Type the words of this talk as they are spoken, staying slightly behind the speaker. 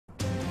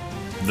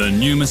The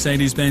new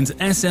Mercedes-Benz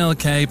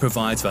SLK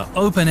provides for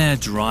open-air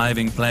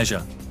driving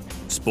pleasure.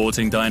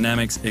 Sporting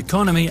dynamics,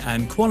 economy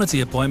and quality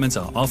appointments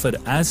are offered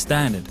as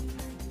standard.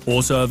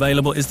 Also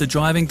available is the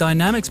Driving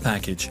Dynamics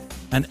package,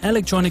 an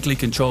electronically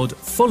controlled,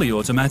 fully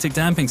automatic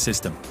damping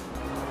system.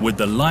 With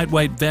the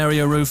lightweight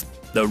vario-roof,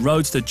 the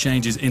Roadster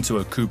changes into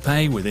a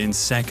coupe within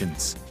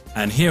seconds.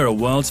 And here a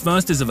world's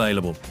first is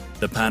available,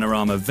 the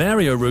panoramic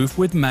vario-roof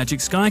with magic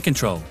sky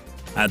control.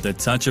 At the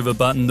touch of a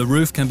button, the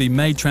roof can be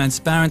made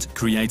transparent,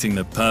 creating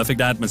the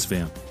perfect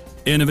atmosphere.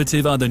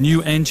 Innovative are the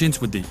new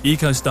engines with the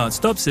Eco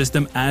Start-Stop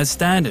system as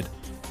standard.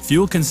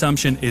 Fuel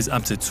consumption is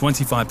up to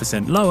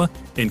 25% lower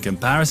in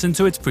comparison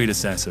to its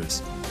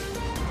predecessors.